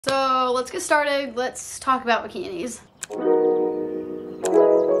So let's get started. Let's talk about bikinis.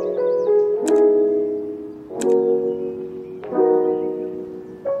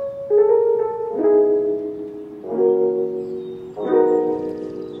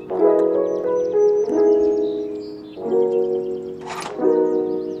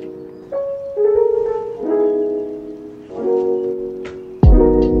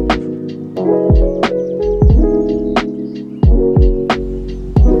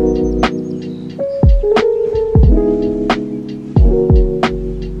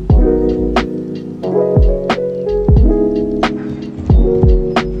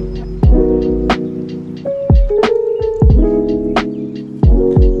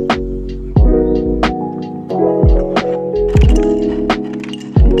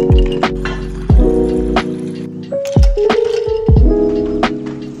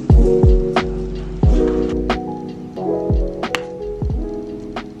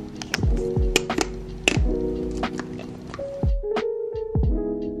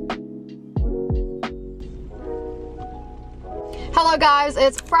 Hello guys,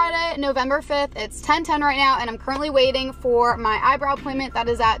 it's Friday, November 5th. It's 10:10 right now, and I'm currently waiting for my eyebrow appointment that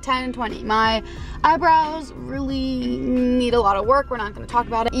is at 10:20. My eyebrows really need a lot of work. We're not going to talk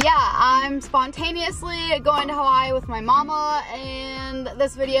about it. Yeah, I'm spontaneously going to Hawaii with my mama, and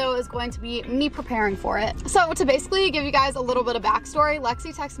this video is going to be me preparing for it. So to basically give you guys a little bit of backstory,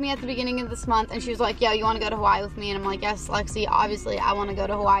 Lexi texted me at the beginning of this month, and she was like, yo, you want to go to Hawaii with me? And I'm like, yes, Lexi, obviously I want to go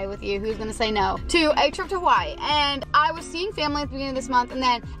to Hawaii with you. Who's going to say no to a trip to Hawaii? And I was seeing family at the beginning of this month and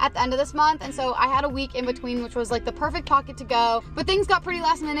then at the end of this month, and so I had a week in between, which was like the perfect pocket to go, but things got pretty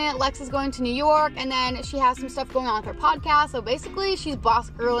last minute. Lex is going to New York, and then she has some stuff going on with her podcast, so basically she's boss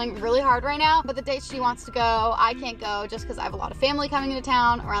girling really hard right now. But the dates she wants to go, I can't go just because I have a lot of family coming into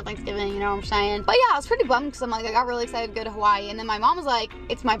town around Thanksgiving, you know what I'm saying? But yeah, I was pretty bummed because I'm like, I got really excited to go to Hawaii, and then my mom was like,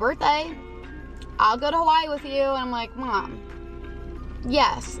 it's my birthday, I'll go to Hawaii with you. And I'm like, Mom,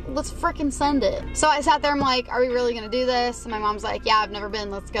 yes, let's freaking send it. So I sat there, I'm like, are we really gonna do this? And my mom's like, yeah, I've never been,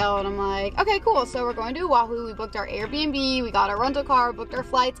 let's go. And I'm like, okay, cool. So we're going to Oahu. We booked our Airbnb, we got our rental car, booked our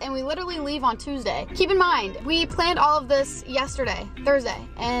flights, and we literally leave on Tuesday. Keep in mind, we planned all of this yesterday, Thursday,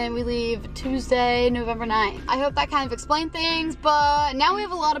 and we leave Tuesday, November 9th. I hope that kind of explained things, but now we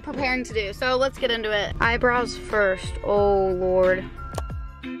have a lot of preparing to do, so let's get into it. Eyebrows first, oh Lord.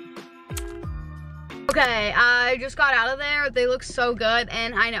 Okay, I just got out of there. They look so good,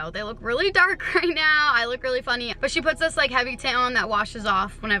 and I know they look really dark right now. I look really funny, but she puts this like heavy tint on that washes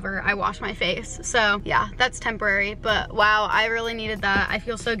off whenever I wash my face. So yeah, that's temporary, but wow, I really needed that. I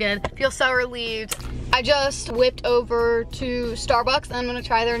feel so good. I feel so relieved. I just whipped over to Starbucks, and I'm gonna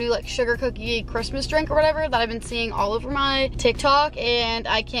try their new like sugar cookie Christmas drink or whatever that I've been seeing all over my TikTok, and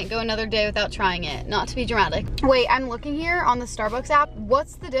I can't go another day without trying it. Not to be dramatic. Wait, I'm looking here on the Starbucks app.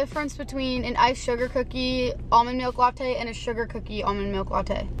 What's the difference between an iced sugar cookie almond milk latte and a sugar cookie almond milk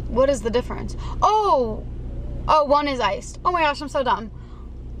latte? What is the difference? Oh, one is iced. Oh my gosh, I'm so dumb.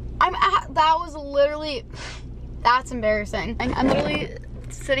 That was literally, that's embarrassing. I'm literally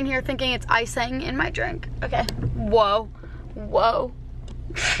sitting here thinking it's icing in my drink. Okay, whoa.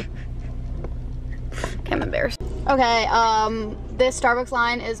 Okay, I'm embarrassed. Okay, this Starbucks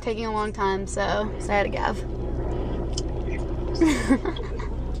line is taking a long time, so say hi to Gav.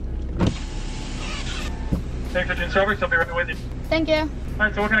 Thanks for doing Starbucks, I'll be right with you. Thank you.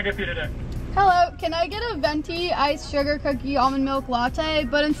 Alright, so what can I get for you today? Hello, can I get a venti iced sugar cookie almond milk latte,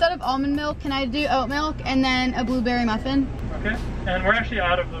 but instead of almond milk, can I do oat milk and then a blueberry muffin? Okay, and we're actually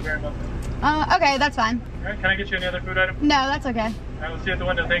out of blueberry muffin. Okay, that's fine. Alright, can I get you any other food item? No, that's okay. Alright, we'll see you at the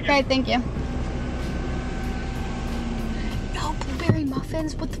window, thank you. Okay, thank you. No blueberry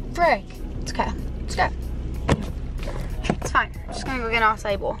muffins? What the frick? It's okay, it's okay. It's fine. I'm just gonna go get an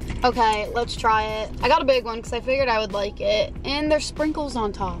acai bowl. Okay, let's try it. I got a big one because I figured I would like it. And there's sprinkles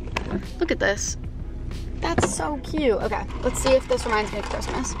on top. Look at this. That's so cute. Okay, let's see if this reminds me of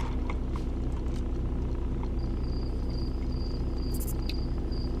Christmas.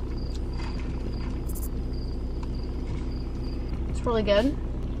 It's really good.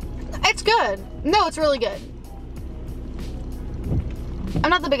 It's good. No, it's really good. I'm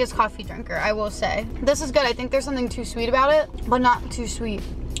not the biggest coffee drinker, I will say. This is good. I think there's something too sweet about it, but not too sweet.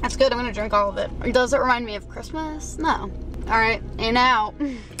 That's good. I'm gonna drink all of it. Does it remind me of Christmas? No. All right, and now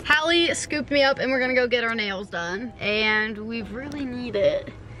Hallie scooped me up, and we're gonna go get our nails done, and we really need it.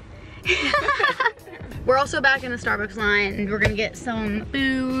 We're also back in the Starbucks line, and we're gonna get some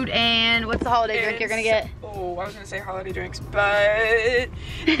food. And what's the holiday drink you're gonna get? Oh, I was gonna say holiday drinks, but I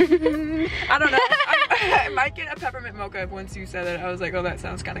don't know. I might get a peppermint mocha. Once you said it, I was like, oh, that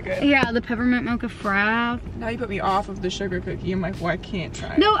sounds kind of good. Yeah, the peppermint mocha frap. Now you put me off of the sugar cookie. I'm like, well, I can't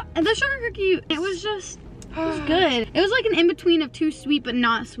try it. No, the sugar cookie, it was just, it was good. It was like an in-between of too sweet but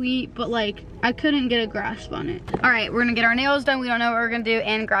not sweet, but like, I couldn't get a grasp on it. All right, we're gonna get our nails done. We don't know what we're gonna do,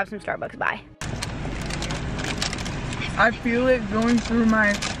 and grab some Starbucks. Bye. I feel it going through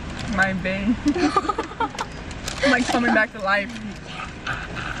my vein. I'm like coming back to life.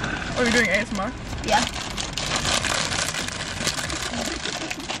 Are we doing ASMR? Yeah.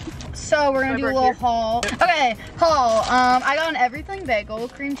 So we're gonna do a little haul. Okay, haul. I got an everything bagel,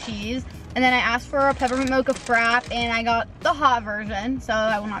 cream cheese, and then I asked for a peppermint mocha frap, and I got the hot version, so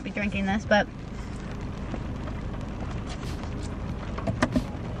I will not be drinking this, but.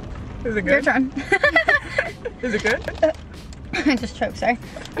 Is it good? Your turn. Is it good? I just choked, sorry.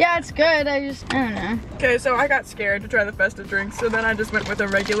 Yeah, it's good. I don't know. Okay, so I got scared to try the festive drinks, so then I just went with a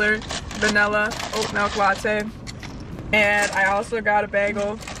regular vanilla oat milk latte. And I also got a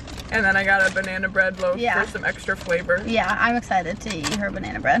bagel, and then I got a banana bread loaf for some extra flavor. Yeah, I'm excited to eat her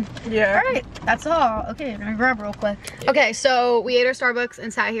banana bread. Yeah. All right, that's all. Okay, I'm gonna grab real quick. Okay, so we ate our Starbucks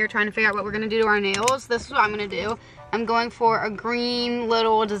and sat here trying to figure out what we're gonna do to our nails. This is what I'm gonna do. I'm going for a green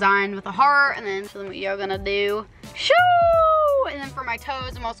little design with a heart, and then what you're gonna do. Shoo! And then for my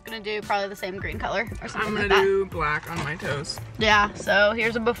toes, I'm also gonna do probably the same green color or something like that. I'm gonna do black on my toes. Yeah, so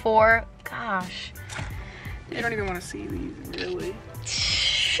here's a before. Gosh. You don't even want to see these, really.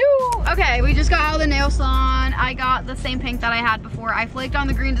 Shoo! Okay, we just got out of the nail salon. I got the same pink that I had before. I flaked on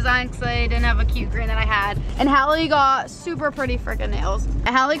the green design because I didn't have a cute green that I had. And Hallie got super pretty freaking nails.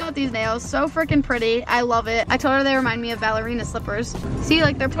 Hallie got these nails so freaking pretty. I love it. I told her they remind me of ballerina slippers. See,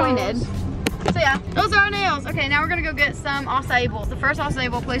 like they're pointed. So yeah, those are our nails. Okay, now we're gonna go get some acai bowls. The first acai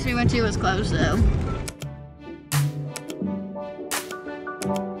bowl place we went to was closed though.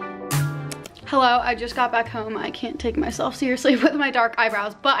 Hello, I just got back home. I can't take myself seriously with my dark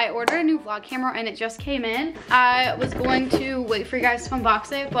eyebrows, but I ordered a new vlog camera and it just came in. I was going to wait for you guys to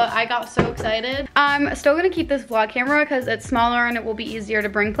unbox it, but I got so excited. I'm still gonna keep this vlog camera because it's smaller and it will be easier to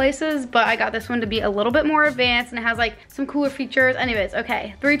bring places, but I got this one to be a little bit more advanced and it has like some cooler features. Anyways,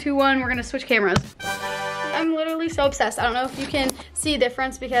 okay, 3, 2, 1, we're gonna switch cameras. I'm literally so obsessed. I don't know if you can see a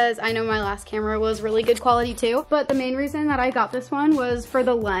difference because I know my last camera was really good quality too, but the main reason that I got this one was for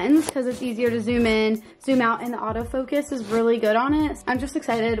the lens because it's easier to zoom in, zoom out, and the autofocus is really good on it. I'm just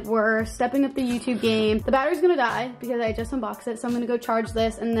excited. We're stepping up the YouTube game. The battery's gonna die because I just unboxed it, so I'm gonna go charge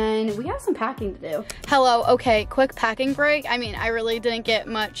this and then we have some packing to do. Hello, okay, quick packing break. I mean, I really didn't get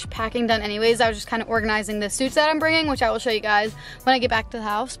much packing done anyways. I was just kind of organizing the suits that I'm bringing, which I will show you guys when I get back to the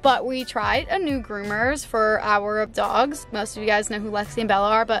house, but we tried a new groomers for our dogs. Most of you guys know who Lexi and Bella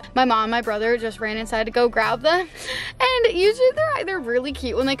are, but my mom and my brother just ran inside to go grab them. And usually they're either really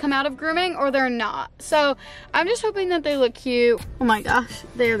cute when they come out of grooming or they're not. So I'm just hoping that they look cute. Oh my gosh,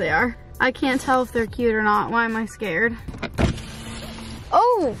 there they are. I can't tell if they're cute or not. Why am I scared?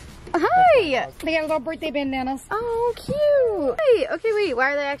 Oh, hi. They got little birthday bandanas. Oh, cute. Hey, okay, wait,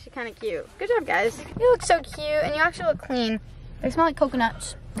 why are they actually kind of cute? Good job, guys. You look so cute and you actually look clean. They smell like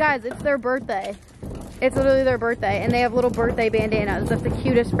coconuts. Guys, it's their birthday. It's literally their birthday, and they have little birthday bandanas. That's the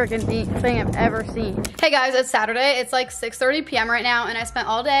cutest freaking thing I've ever seen. Hey guys, it's Saturday. It's like 6:30 p.m. right now, and I spent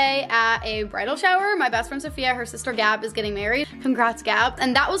all day at a bridal shower. My best friend Sophia, her sister Gab is getting married. Congrats, Gab.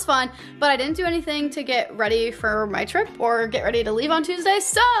 And that was fun, but I didn't do anything to get ready for my trip or get ready to leave on Tuesday,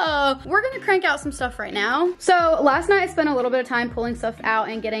 so we're gonna crank out some stuff right now. So last night I spent a little bit of time pulling stuff out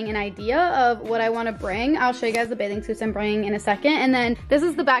and getting an idea of what I want to bring. I'll show you guys the bathing suits I'm bringing in a second, and then this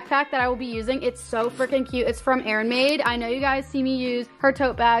is the backpack that I will be using. It's so freaking cute. It's from Made. I know you guys see me use her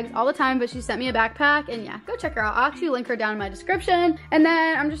tote bags all the time, but she sent me a backpack, and yeah, go check her out. I'll actually link her down in my description. And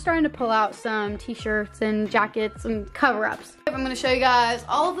then I'm just starting to pull out some t-shirts and jackets and cover-ups. I'm gonna show you guys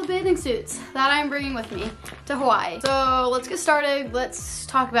all of the bathing suits that I'm bringing with me to Hawaii. So let's get started. Let's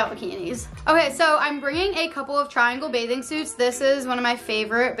talk about bikinis. Okay, so I'm bringing a couple of Triangle bathing suits. This is one of my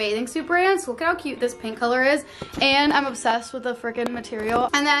favorite bathing suit brands. Look at how cute this pink color is. And I'm obsessed with the freaking material.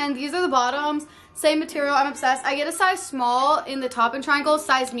 And then these are the bottoms. Same material, I'm obsessed. I get a size small in the top in Triangle,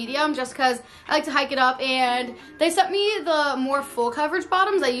 size medium, just because I like to hike it up, and they sent me the more full coverage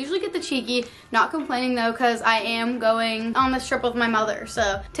bottoms. I usually get the cheeky, not complaining though, because I am going on this trip with my mother,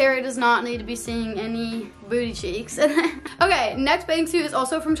 so Terry does not need to be seeing any booty cheeks. Okay, next bathing suit is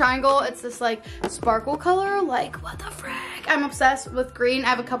also from Triangle. It's this like sparkle color, like what the frick? I'm obsessed with green. I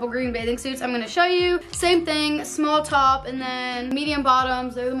have a couple green bathing suits I'm gonna show you. Same thing, small top and then medium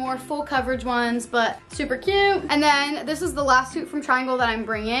bottoms. They're the more full coverage ones, but super cute. And then this is the last suit from Triangle that I'm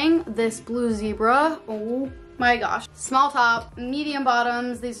bringing. This blue zebra. Oh my gosh. Small top, medium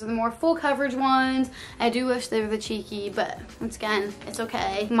bottoms. These are the more full coverage ones. I do wish they were the cheeky, but once again, it's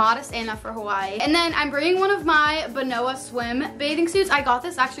okay. Modest enough for Hawaii. And then I'm bringing one of my Banoa swim bathing suits. I got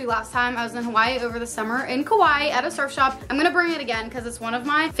this actually last time I was in Hawaii over the summer in Kauai at a surf shop. I'm gonna bring it again because it's one of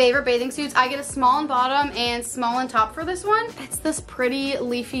my favorite bathing suits. I get a small in bottom and small in top for this one. It's this pretty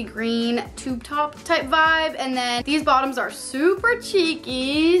leafy green tube top type vibe. And then these bottoms are super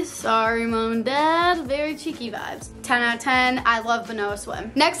cheeky. Sorry, mom and dad, very cheeky vibes. 10 out of 10, I love Banoa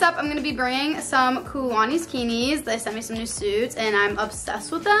Swim. Next up, I'm gonna be bringing some Kuulani's Kinis. They sent me some new suits and I'm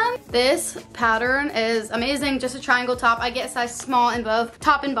obsessed with them. This pattern is amazing, just a triangle top. I get a size small in both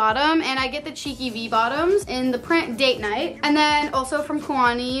top and bottom, and I get the cheeky V bottoms in the print Date Night. And then also from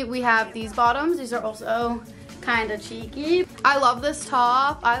Kuulani, we have these bottoms. These are also kind of cheeky. I love this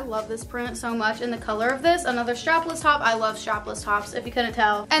top. I love this print so much, and the color of this. Another strapless top. I love strapless tops, if you couldn't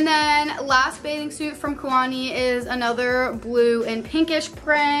tell. And then last bathing suit from Kuulani is another blue and pinkish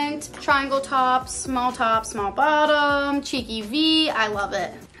print. Triangle top, small bottom, cheeky V. I love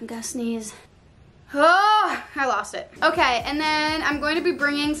it. I'm gonna sneeze. Oh, I lost it. Okay, and then I'm going to be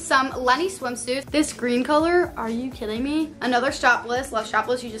bringing some Lenny swimsuits. This green color, are you kidding me? Another strapless, love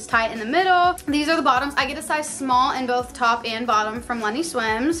strapless, you just tie it in the middle. These are the bottoms. I get a size small in both top and bottom from Lenny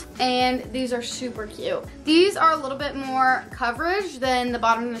Swims, and these are super cute. These are a little bit more coverage than the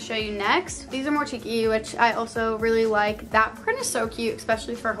bottom I'm gonna show you next. These are more cheeky, which I also really like. That print is so cute,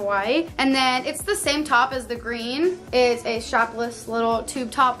 especially for Hawaii. And then it's the same top as the green. It's a strapless little tube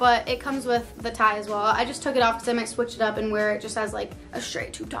top, but it comes with the tie as well. I just took it off because I might switch it up and wear it just as like a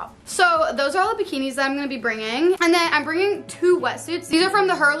straight tube top. So those are all the bikinis that I'm gonna be bringing. And then I'm bringing 2 wetsuits. These are from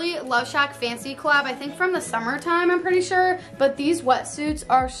the Hurley Love Shack Fancy collab, I think from the summertime, I'm pretty sure. But these wetsuits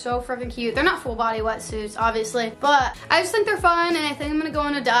are so freaking cute. They're not full body wetsuits, obviously, but I just think they're fun, and I think I'm gonna go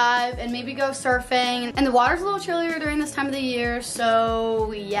on a dive and maybe go surfing. And the water's a little chillier during this time of the year,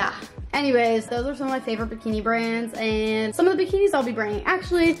 so yeah. Anyways, those are some of my favorite bikini brands and some of the bikinis I'll be bringing.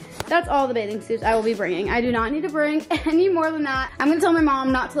 Actually, that's all the bathing suits I will be bringing. I do not need to bring any more than that. I'm gonna tell my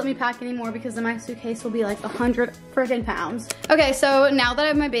mom not to let me pack anymore because then my suitcase will be like 100 freaking pounds. Okay, so now that I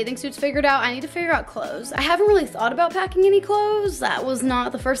have my bathing suits figured out, I need to figure out clothes. I haven't really thought about packing any clothes. That was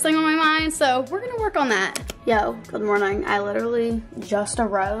not the first thing on my mind, so we're gonna work on that. Yo, good morning. I literally just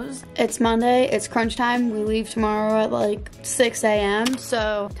arose. It's Monday, it's crunch time. We leave tomorrow at like 6 a.m.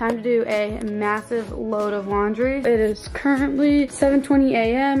 So time to do a massive load of laundry. It is currently 7:20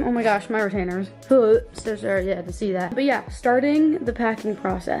 a.m. Oh my gosh, my retainers. So sorry, yeah, to see that. But yeah, starting the packing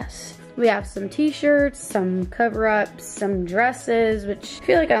process. We have some t-shirts, some cover-ups, some dresses, which I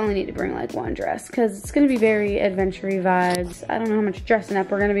feel like I only need to bring like one dress because it's gonna be very adventure-y vibes. I don't know how much dressing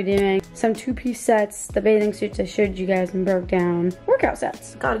up we're gonna be doing. Some 2-piece sets, the bathing suits I showed you guys and broke down. Workout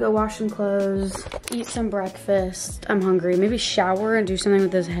sets. Gotta go wash some clothes, eat some breakfast. I'm hungry. Maybe shower and do something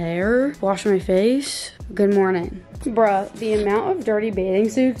with this hair. Wash my face. Good morning. Bruh, the amount of dirty bathing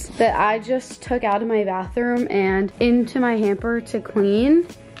suits that I just took out of my bathroom and into my hamper to clean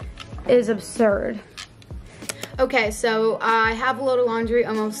is absurd. Okay, so I have a load of laundry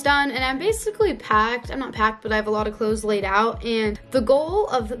almost done, and I'm basically packed. I'm not packed, but I have a lot of clothes laid out, and the goal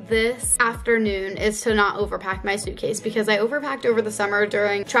of this afternoon is to not overpack my suitcase because I overpacked over the summer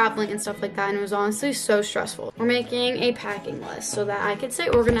during traveling and stuff like that, and it was honestly so stressful. We're making a packing list so that I could stay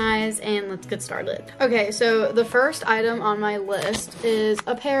organized, and let's get started. Okay, so the first item on my list is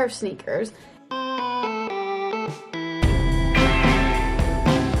a pair of sneakers.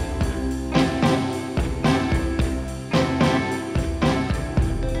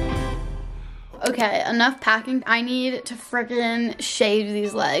 Okay, enough packing. I need to frickin' shave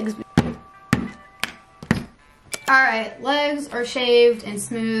these legs. Alright, legs are shaved and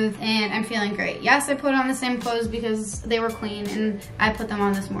smooth, and I'm feeling great. Yes, I put on the same clothes because they were clean and I put them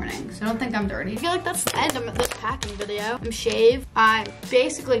on this morning, so don't think I'm dirty. I feel like that's the end of this packing video. I'm shaved. I'm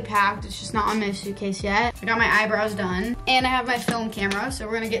basically packed. It's just not on my suitcase yet. I got my eyebrows done, and I have my film camera, so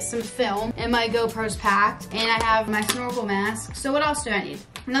we're gonna get some film, and my GoPro's packed, and I have my snorkel mask. So what else do I need?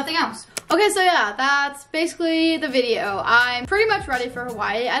 Nothing else. Okay, so yeah, that's basically the video. I'm pretty much ready for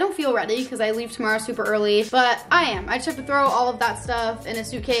Hawaii. I don't feel ready because I leave tomorrow super early, but I am. I just have to throw all of that stuff in a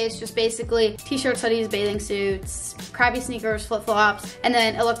suitcase, just basically t-shirts, hoodies, bathing suits, crabby sneakers, flip-flops, and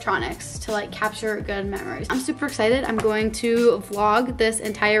then electronics to like capture good memories. I'm super excited. I'm going to vlog this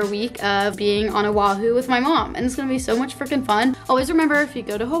entire week of being on Oahu with my mom, and it's gonna be so much freaking fun. Always remember, if you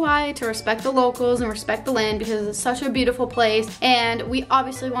go to Hawaii, to respect the locals and respect the land because it's such a beautiful place, and we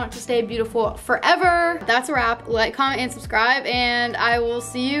obviously want it to stay beautiful forever. That's a wrap. Like, comment, and subscribe, and I will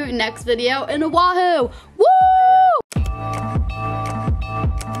see you next video in Oahu. Woo!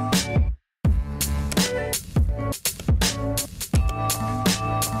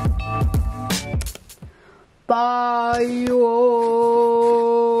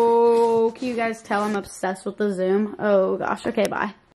 Can you guys tell I'm obsessed with the Zoom? Oh gosh. Okay, bye.